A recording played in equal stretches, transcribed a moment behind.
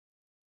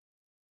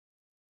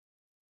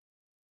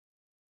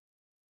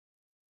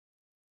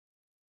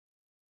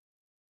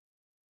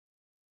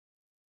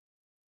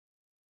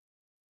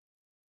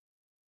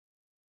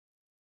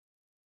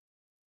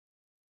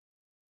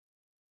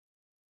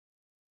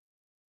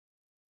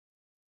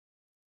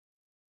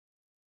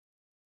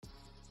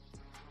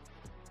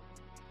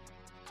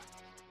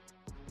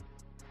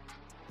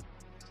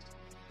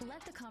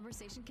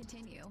conversation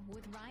continue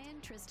with Ryan,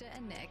 Trista,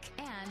 and Nick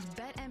and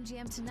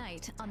BetMGM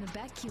tonight on the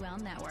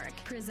BetQL Network,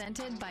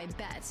 presented by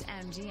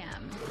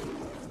BetMGM.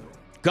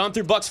 Gone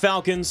through Bucks,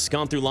 Falcons,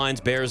 gone through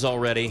Lions, Bears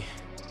already.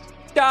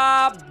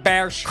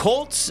 Bears.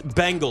 Colts,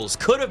 Bengals.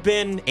 Could have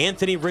been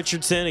Anthony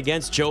Richardson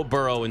against Joe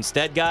Burrow.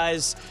 Instead,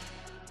 guys,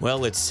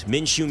 well, it's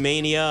Minshew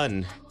Mania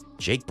and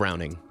Jake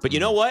Browning. But you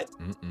know what?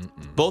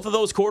 Both of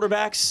those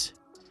quarterbacks,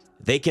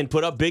 they can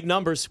put up big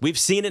numbers. We've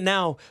seen it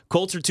now.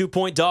 Colts are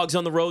 2-point dogs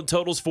on the road.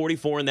 Totals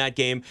 44 in that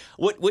game.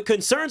 What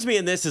concerns me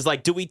in this is,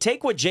 like, do we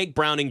take what Jake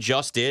Browning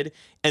just did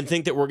and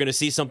think that we're going to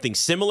see something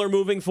similar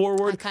moving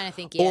forward? I kind of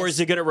think yes. Or is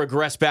it going to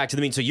regress back to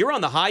the mean? So you're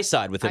on the high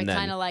side with him then.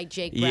 I kind of like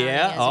Jake Browning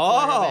as a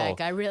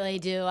quarterback. I really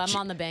do. I'm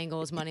on the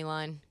Bengals money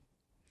line.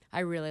 I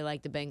really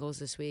like the Bengals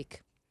this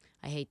week.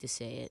 I hate to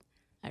say it.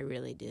 I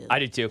really do. I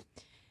do too.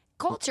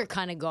 Colts are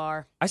kind of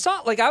gar. I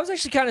was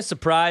actually kind of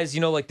surprised,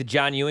 like the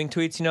John Ewing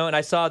tweets, and I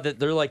saw that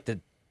they're like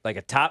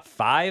a top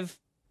 5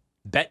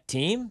 bet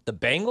team, the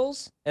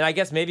Bengals. And I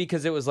guess maybe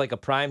because it was like a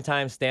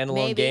primetime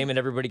standalone game and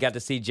everybody got to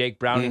see Jake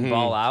Browning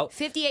ball out.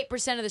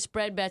 58% of the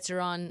spread bets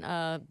are on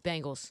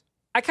Bengals.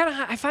 I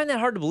find that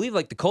hard to believe.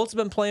 Like the Colts have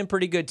been playing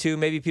pretty good too.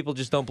 Maybe people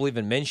just don't believe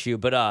in Minshew,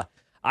 but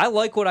I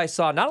like what I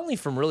saw, not only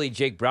from really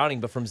Jake Browning,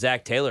 but from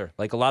Zach Taylor.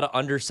 Like a lot of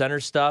under center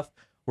stuff.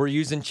 We're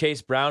using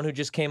Chase Brown, who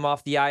just came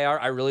off the IR.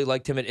 I really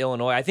liked him at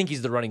Illinois. I think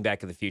he's the running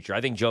back of the future.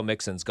 I think Joe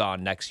Mixon's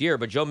gone next year,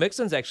 but Joe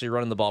Mixon's actually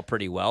running the ball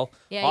pretty well.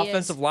 Yeah,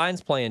 offensive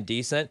line's playing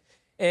decent.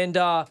 And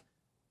I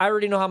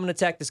already know how I'm going to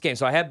attack this game.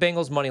 So I have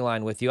Bengals money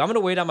line with you. I'm going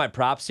to wait on my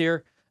props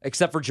here,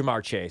 except for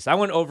Jamar Chase. I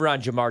went over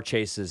on Jamar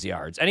Chase's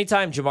yards.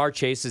 Anytime Jamar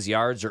Chase's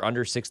yards are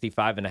under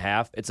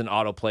 65.5, it's an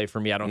auto play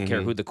for me. I don't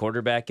care who the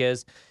quarterback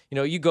is.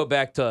 You go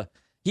back to...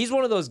 He's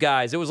one of those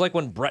guys. It was like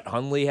when Brett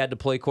Hundley had to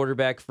play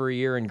quarterback for a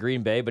year in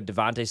Green Bay, but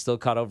Devontae still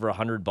caught over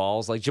 100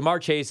 balls. Like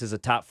Jamar Chase is a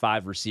top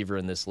 5 receiver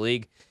in this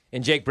league,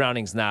 and Jake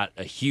Browning's not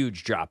a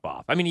huge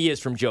drop-off. I mean, he is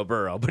from Joe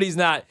Burrow, but he's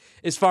not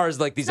as far as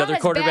like these other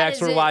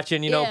quarterbacks we're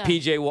watching,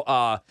 P.J.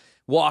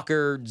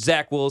 Walker,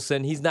 Zach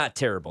Wilson. He's not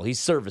terrible. He's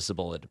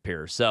serviceable, it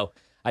appears. So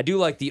I do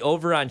like the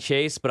over on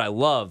Chase, but I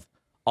love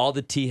all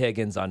the T.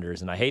 Higgins unders.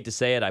 And I hate to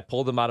say it, I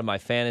pulled him out of my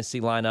fantasy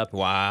lineup.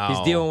 Wow.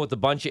 He's dealing with a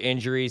bunch of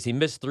injuries. He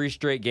missed 3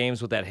 straight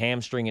games with that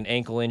hamstring and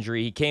ankle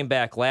injury. He came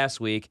back last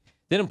week,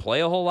 didn't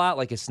play a whole lot.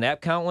 Like his snap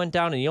count went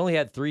down, and he only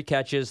had 3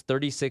 catches,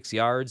 36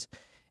 yards.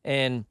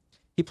 And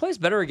he plays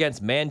better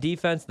against man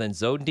defense than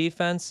zone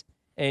defense.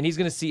 And he's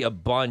going to see a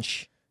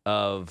bunch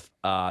of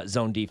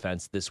zone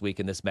defense this week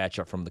in this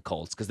matchup from the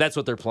Colts, because that's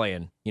what they're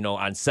playing,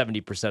 on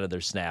 70% of their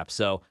snaps.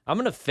 So I'm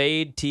going to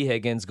fade T.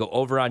 Higgins, go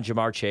over on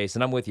Jamar Chase,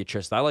 and I'm with you,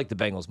 Trista. I like the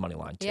Bengals money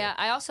line too. Yeah,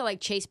 I also like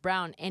Chase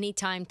Brown.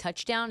 Anytime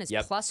touchdown is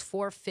plus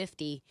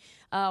 450.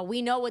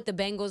 We know what the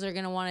Bengals are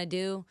going to want to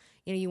do.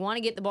 You want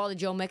to get the ball to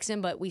Joe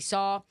Mixon, but we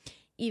saw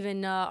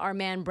even our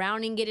man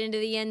Browning get into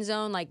the end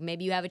zone. Like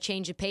maybe you have a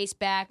change of pace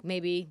back.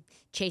 Maybe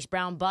Chase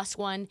Brown busts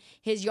one.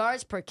 His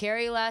yards per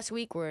carry last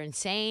week were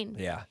insane.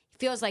 Yeah.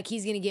 Feels like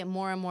he's going to get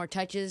more and more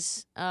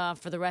touches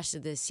for the rest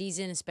of the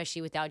season,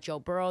 especially without Joe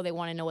Burrow. They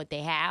want to know what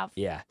they have.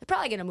 Yeah. They're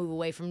probably going to move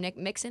away from Nick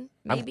Mixon,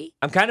 maybe.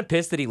 I'm kind of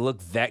pissed that he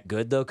looked that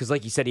good, though, because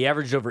like you said, he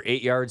averaged over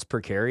 8 yards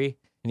per carry,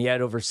 and he had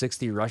over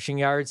 60 rushing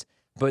yards.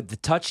 But the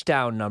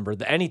touchdown number,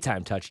 the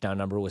anytime touchdown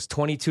number, was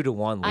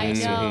 22-1. I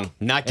know.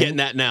 Not getting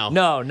that now.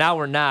 No, now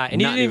we're not.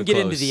 And Not he didn't even get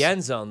into close. the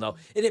end zone, though.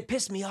 And it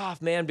pissed me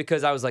off, man,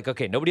 because I was like,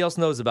 okay, nobody else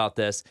knows about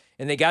this.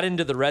 And they got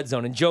into the red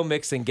zone, and Joe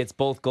Mixon gets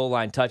both goal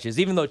line touches,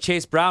 even though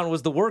Chase Brown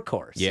was the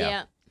workhorse.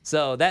 Yeah.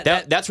 So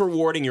that's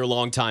rewarding your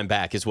long time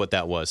back is what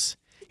that was.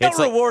 Don't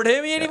reward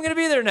him. He ain't even going to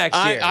be there next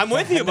year. I'm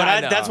with you,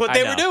 but that's what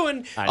they were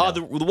doing.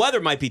 The The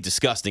weather might be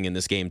disgusting in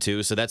this game,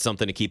 too, so that's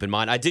something to keep in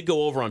mind. I did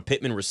go over on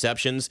Pittman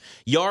receptions.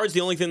 Yards, the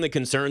only thing that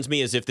concerns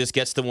me is if this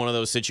gets to one of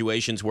those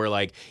situations where,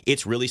 like,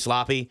 it's really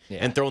sloppy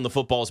and throwing the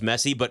football's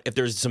messy, but if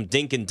there's some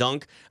dink and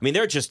dunk,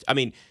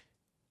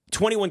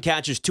 21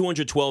 catches,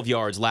 212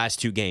 yards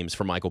last 2 games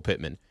for Michael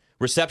Pittman.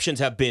 Receptions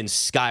have been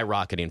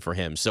skyrocketing for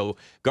him. So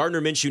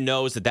Gardner Minshew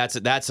knows that's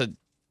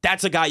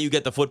a guy you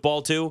get the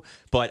football to,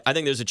 but I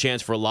think there's a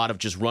chance for a lot of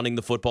just running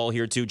the football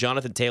here, too.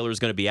 Jonathan Taylor is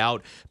going to be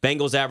out.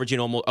 Bengals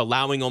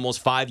allowing almost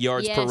 5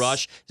 yards per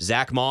rush.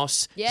 Zach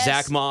Moss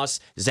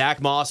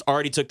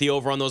already took the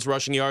over on those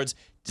rushing yards.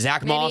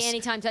 Zach Moss. Maybe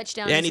anytime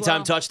touchdown.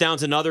 Anytime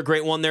touchdowns, another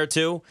great one there,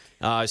 too.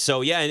 And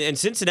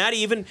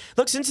Cincinnati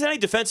Cincinnati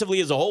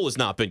defensively as a whole has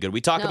not been good.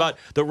 We talk about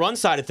the run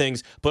side of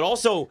things, but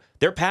also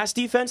their pass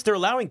defense, they're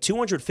allowing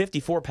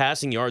 254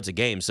 passing yards a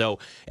game. So,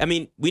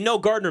 we know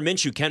Gardner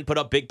Minshew can put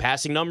up big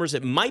passing numbers.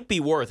 It might be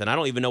worth, and I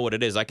don't even know what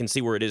it is. I can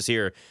see where it is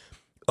here.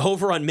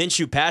 Over on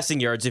Minshew passing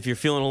yards if you're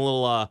feeling a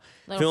little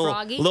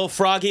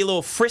froggy, a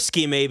little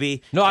frisky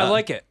maybe. No, I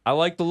like it. I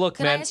like the look,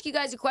 man. Can I ask you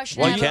guys a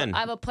question? Well, I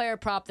have a player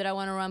prop that I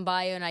want to run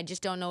by you, and I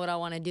just don't know what I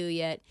want to do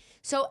yet.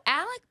 So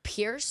Alec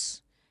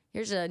Pierce,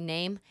 here's a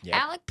name. Yep.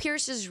 Alec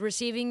Pierce's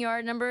receiving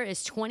yard number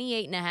is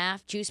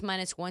 28.5, juice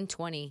minus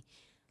 120.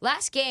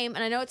 Last game,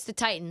 and I know it's the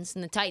Titans,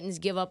 and the Titans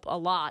give up a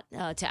lot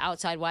to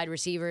outside wide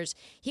receivers.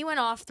 He went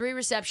off 3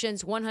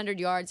 receptions, 100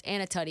 yards,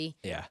 and a tutty.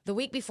 Yeah. The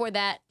week before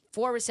that,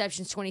 4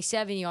 receptions,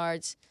 27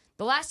 yards.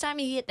 The last time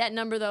he hit that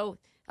number, though,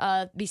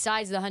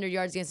 besides the 100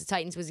 yards against the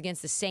Titans, was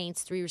against the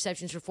Saints, 3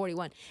 receptions for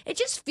 41. It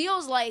just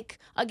feels like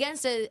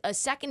against a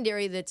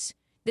secondary that's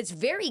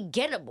very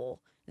gettable,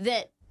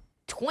 that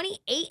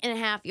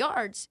 28.5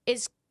 yards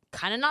is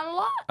kind of not a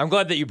lot. I'm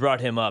glad that you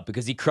brought him up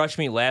because he crushed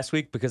me last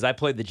week because I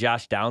played the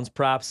Josh Downs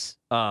props.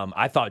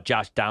 I thought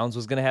Josh Downs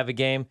was going to have a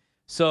game.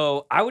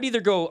 So I would either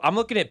go, I'm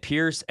looking at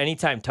Pierce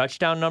anytime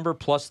touchdown number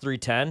plus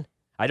 310.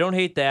 I don't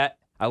hate that.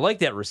 I like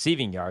that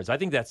receiving yards. I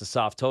think that's a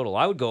soft total.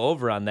 I would go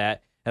over on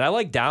that. And I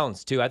like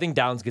Downs, too. I think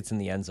Downs gets in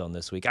the end zone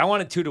this week. I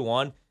wanted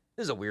 2-1.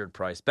 This is a weird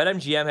price.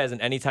 BetMGM has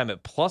an anytime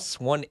at plus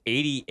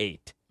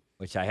 188,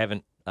 which I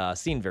haven't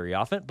seen very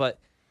often. But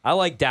I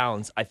like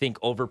Downs, I think,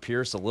 over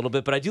Pierce a little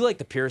bit. But I do like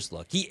the Pierce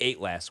look. He ate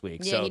last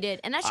week. Yeah, so he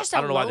did. And that's just I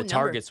don't know why the number.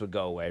 targets would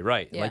go away.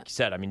 Right. Yeah. Like you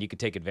said, I mean, you could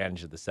take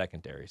advantage of the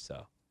secondary.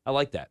 So I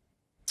like that.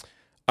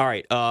 All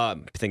right.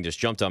 Thing just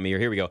jumped on me here.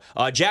 Here we go.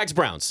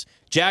 Jags-Browns.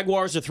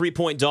 Jaguars are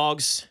 3-point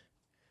dogs.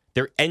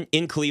 They're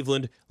in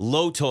Cleveland.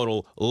 Low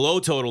total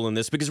in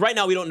this because right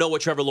now we don't know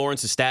what Trevor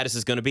Lawrence's status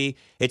is going to be.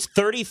 It's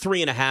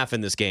 33.5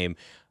 in this game.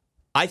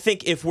 I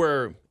think if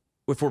we're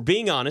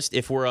being honest,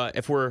 if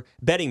we're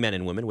betting men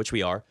and women, which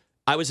we are,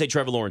 I would say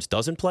Trevor Lawrence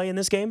doesn't play in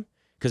this game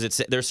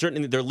because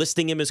they're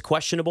listing him as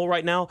questionable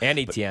right now. And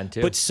ETN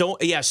too. But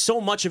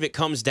so much of it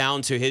comes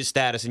down to his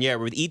status. And yeah,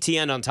 with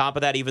ETN on top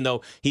of that, even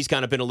though he's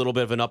kind of been a little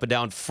bit of an up and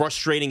down,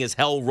 frustrating as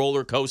hell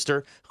roller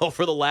coaster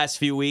over the last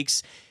few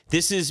weeks.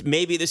 This is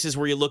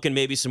where you're looking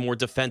maybe some more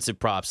defensive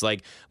props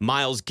like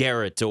Myles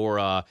Garrett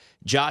or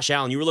Josh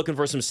Allen. You were looking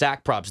for some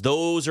sack props.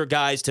 Those are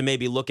guys to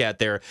maybe look at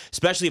there,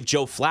 especially if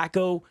Joe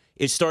Flacco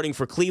is starting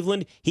for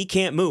Cleveland. He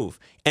can't move.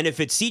 And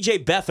if it's C.J.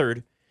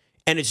 Beathard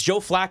and it's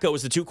Joe Flacco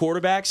as the two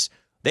quarterbacks,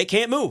 they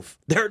can't move.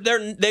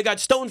 They got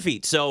stone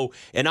feet. So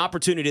an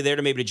opportunity there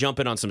to maybe to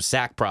jump in on some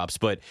sack props.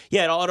 But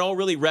yeah, it all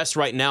really rests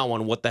right now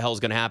on what the hell's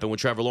going to happen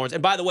with Trevor Lawrence.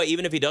 And by the way,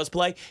 even if he does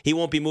play, he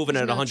won't be moving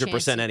at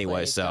 100%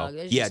 anyway. So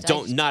yeah,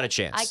 not a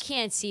chance. I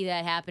can't see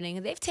that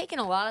happening. They've taken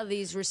a lot of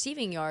these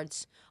receiving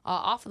yards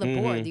off of the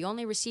board. The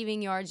only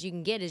receiving yards you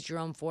can get is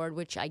Jerome Ford,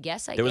 which I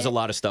guess there was a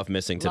lot of stuff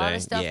missing today. A lot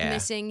of stuff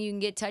missing. You can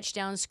get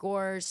touchdown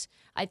scores.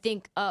 I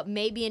think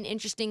maybe an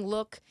interesting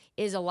look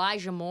is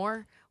Elijah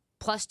Moore.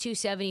 Plus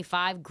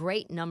 275,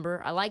 great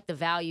number. I like the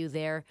value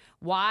there.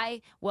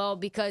 Why? Well,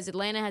 because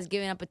Atlanta has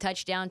given up a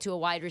touchdown to a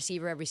wide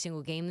receiver every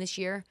single game this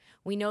year.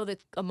 We know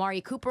that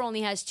Amari Cooper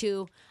only has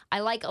 2.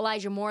 I like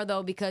Elijah Moore,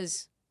 though,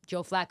 because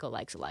Joe Flacco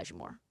likes Elijah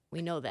Moore.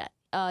 We know that.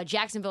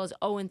 Jacksonville is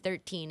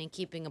 0-13 in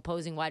keeping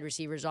opposing wide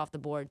receivers off the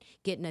board,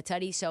 getting a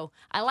tutty. So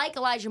I like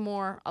Elijah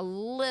Moore a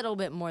little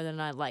bit more than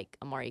I like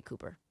Amari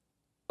Cooper.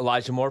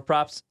 Elijah Moore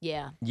props?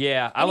 Yeah.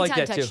 Yeah, I like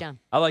that touchdown. too.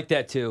 I like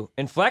that too.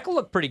 And Flacco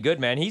looked pretty good,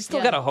 man. He's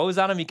still got a hose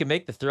on him. He can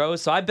make the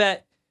throws. So I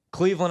bet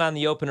Cleveland on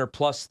the opener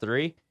plus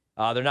 3.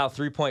 They're now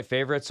 3-point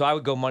favorites. So I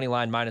would go money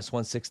line minus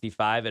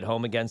 165 at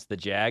home against the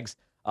Jags.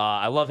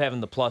 I love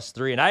having the plus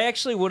 3. And I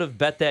actually would have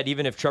bet that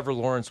even if Trevor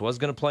Lawrence was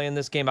going to play in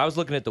this game. I was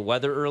looking at the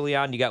weather early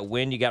on. You got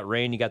wind, you got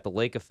rain, you got the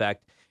lake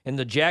effect. And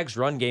the Jags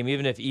run game,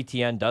 even if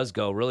ETN does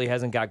go, really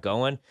hasn't got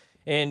going.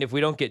 And if we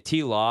don't get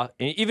T-Law,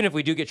 even if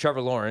we do get Trevor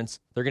Lawrence,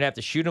 they're going to have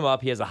to shoot him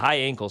up. He has a high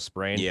ankle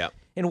sprain. Yeah.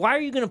 And why are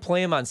you going to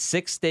play him on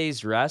 6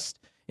 days rest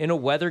in a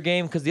weather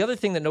game? Because the other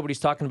thing that nobody's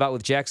talking about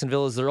with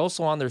Jacksonville is they're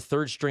also on their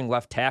 3rd-string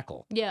left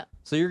tackle. Yeah.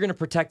 So you're going to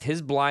protect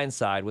his blind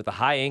side with a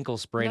high ankle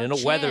sprain in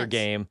a weather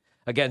game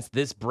against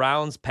this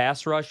Browns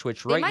pass rush,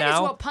 which right now... They might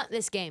as well punt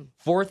this game.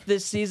 4th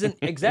this season.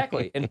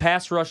 Exactly. In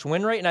pass rush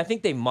win rate. And I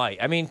think they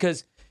might. I mean,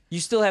 because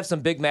you still have some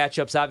big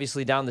matchups,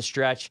 obviously, down the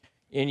stretch.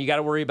 And you got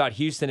to worry about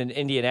Houston and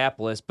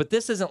Indianapolis. But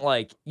this isn't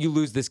like you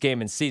lose this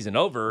game and season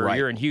over or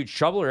you're in huge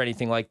trouble or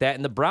anything like that.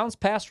 And the Browns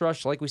pass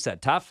rush, like we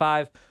said, top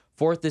 5,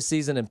 4th this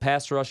season in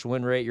pass rush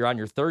win rate. You're on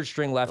your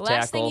 3rd-string left tackle. The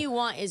last thing you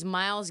want is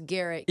Myles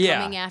Garrett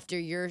coming after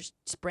your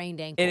sprained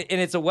ankle.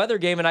 And it's a weather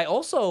game. And I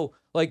also,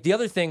 like the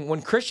other thing,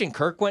 when Christian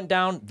Kirk went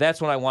down,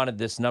 that's when I wanted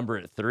this number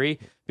at 3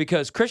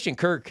 because Christian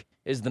Kirk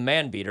is the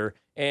man beater.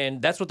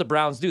 And that's what the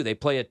Browns do. They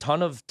play a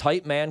ton of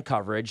tight man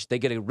coverage. They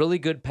get a really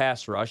good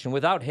pass rush. And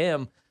without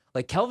him,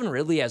 like Calvin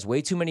Ridley has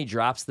way too many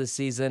drops this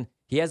season.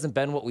 He hasn't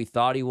been what we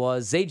thought he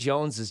was. Zay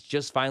Jones is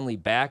just finally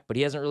back, but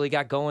he hasn't really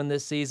got going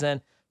this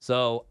season.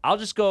 So I'll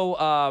just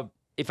go,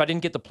 if I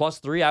didn't get the plus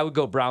 3, I would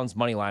go Browns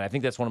money line. I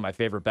think that's one of my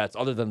favorite bets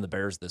other than the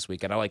Bears this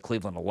week, and I like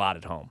Cleveland a lot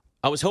at home.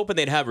 I was hoping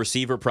they'd have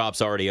receiver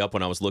props already up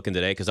when I was looking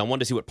today because I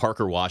wanted to see what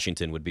Parker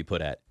Washington would be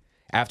put at.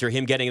 After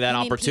him getting that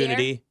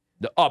opportunity... Pierre?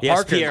 Yes,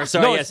 Parker. Pierre.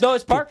 Sorry, no,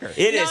 it's Parker.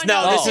 It is.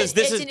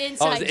 This is an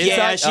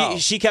inside.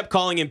 She kept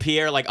calling him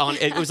Pierre. Like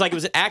it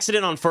was an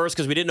accident on first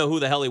because we didn't know who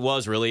the hell he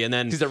was really, and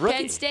then he's a rookie.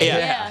 Penn State,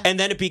 yeah. And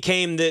then it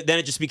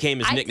just became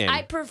his nickname.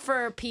 I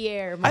prefer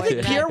Pierre. I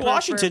think Pierre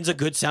Washington's a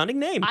good sounding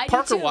name.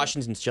 Parker too.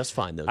 Washington's just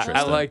fine though.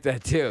 I like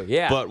that too.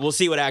 Yeah, but we'll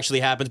see what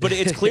actually happens. But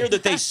it's clear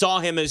that they saw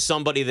him as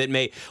somebody that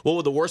may.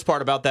 Well, the worst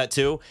part about that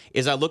too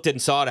is I looked at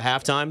and saw it at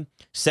halftime,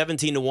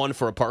 17-1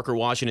 for a Parker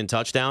Washington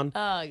touchdown.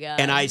 Oh god.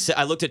 And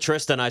I looked at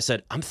Tristan. I said,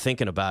 I'm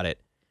thinking about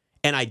it.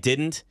 and I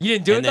didn't. You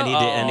didn't do and it, then though?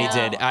 And he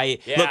did.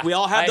 Yeah, Look, we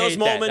all have I those hate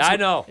that. moments. I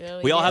know.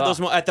 We all have those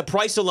moments. At the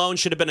price alone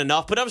should have been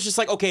enough, but I was just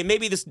like, okay,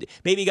 maybe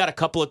he got a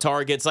couple of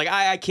targets. Like,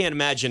 I can't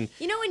imagine.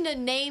 You know when the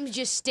name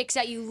just sticks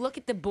out, you look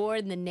at the board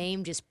and the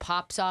name just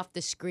pops off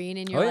the screen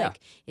and you're like,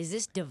 is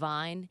this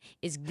divine?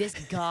 Is this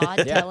God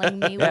telling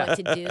me what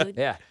to do?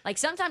 Yeah. Like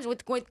sometimes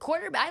with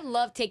quarterback, I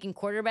love taking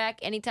quarterback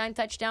anytime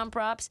touchdown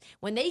props.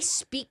 When they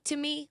speak to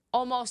me,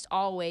 almost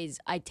always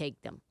I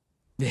take them.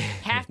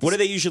 What do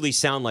they usually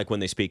sound like when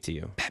they speak to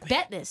you?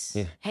 Bet this.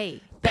 Yeah.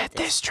 Hey, bet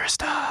this,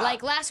 Trista.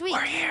 Like last week.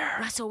 We're here.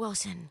 Russell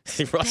Wilson.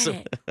 Russell.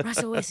 Bet it.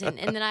 Russell Wilson.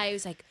 And then I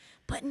was like,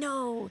 but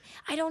no,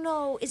 I don't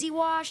know. Is he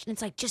washed? And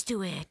it's like, just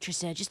do it,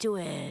 Trista. Just do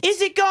it.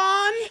 Is it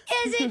gone?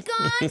 Is it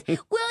gone?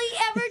 Will he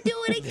ever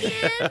do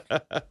it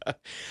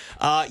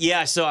again?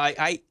 Yeah, so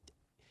I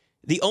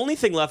the only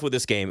thing left with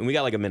this game, and we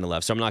got like a minute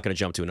left, so I'm not going to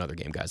jump to another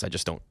game, guys. I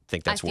just don't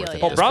think that's worth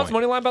it. Oh, Browns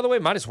money line, by the way,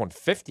 minus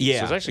 150. Yeah,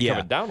 so it's actually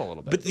coming down a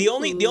little bit. But the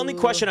only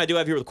question I do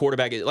have here with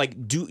quarterback is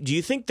like, do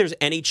you think there's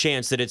any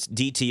chance that it's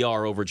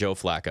DTR over Joe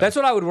Flacco? That's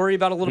what I would worry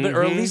about a little bit,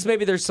 or at least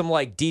maybe there's some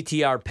like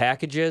DTR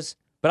packages.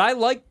 But I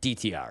like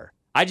DTR.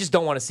 I just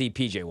don't want to see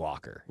PJ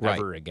Walker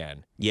ever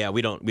again. Yeah,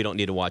 we don't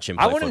need to watch him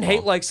play I wouldn't football.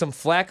 hate like some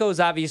Flacco's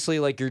obviously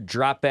like your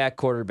drop back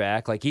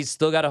quarterback. Like he's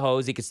still got a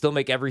hose. He can still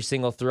make every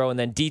single throw. And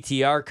then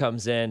DTR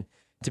comes in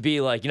to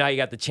be like, you know how you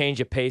got the change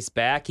of pace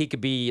back? He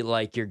could be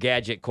like your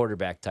gadget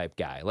quarterback type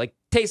guy. Like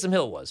Taysom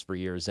Hill was for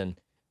years and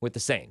with the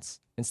Saints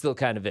and still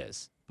kind of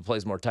is. He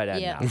plays more tight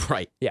end now.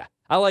 Right. Yeah.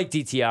 I like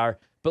DTR,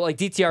 but like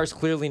DTR is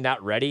clearly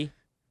not ready.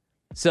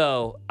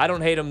 So I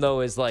don't hate him though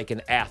as like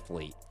an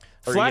athlete.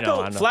 Or, Flacco,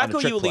 on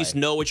a you at least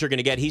know what you're going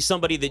to get. He's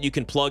somebody that you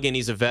can plug in.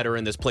 He's a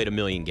veteran that's played 1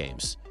 million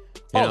games.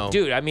 You know?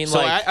 Dude, I mean, so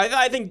like,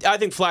 I think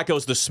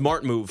Flacco's the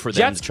smart move for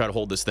them to try to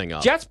hold this thing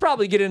up. Jets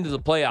probably get into the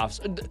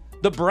playoffs.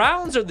 The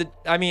Browns are the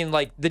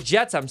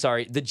Jets. I'm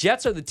sorry, the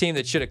Jets are the team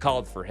that should have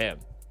called for him.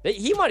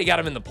 He might have got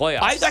him in the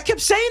playoffs. I kept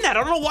saying that.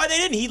 I don't know why they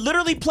didn't. He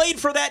literally played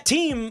for that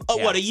team.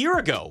 A year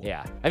ago?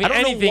 Yeah, I mean,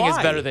 anything is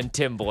better than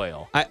Tim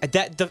Boyle.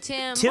 Tim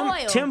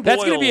Boyle. Tim Boyle.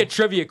 That's going to be a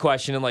trivia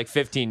question in like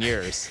 15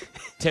 years.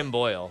 Tim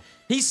Boyle.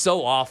 He's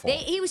so awful.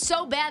 He was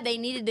so bad they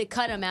needed to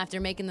cut him after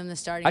making them the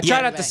starting. I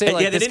try not to say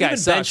like this guy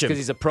sucks because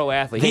he's a pro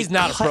athlete. He's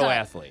not a pro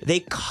athlete.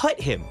 They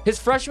cut him. His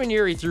freshman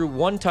year, he threw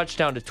 1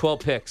 touchdown to 12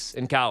 picks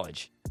in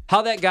college.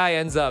 How that guy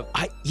ends up?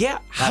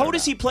 How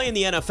does he play in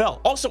the NFL?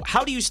 Also,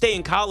 how do you stay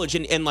in college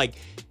and like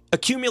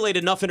accumulate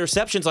enough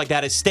interceptions like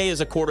that to stay as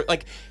a quarter?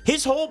 Like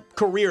his whole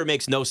career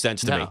makes no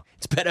sense to me.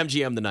 It's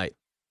BetMGM tonight.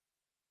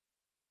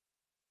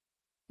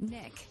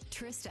 Nick,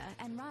 Trista,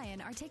 and Ryan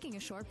are taking a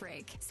short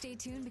break. Stay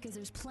tuned because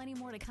there's plenty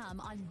more to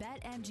come on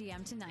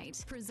BetMGM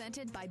tonight.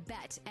 Presented by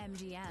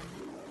BetMGM.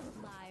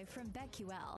 Live from BetQL.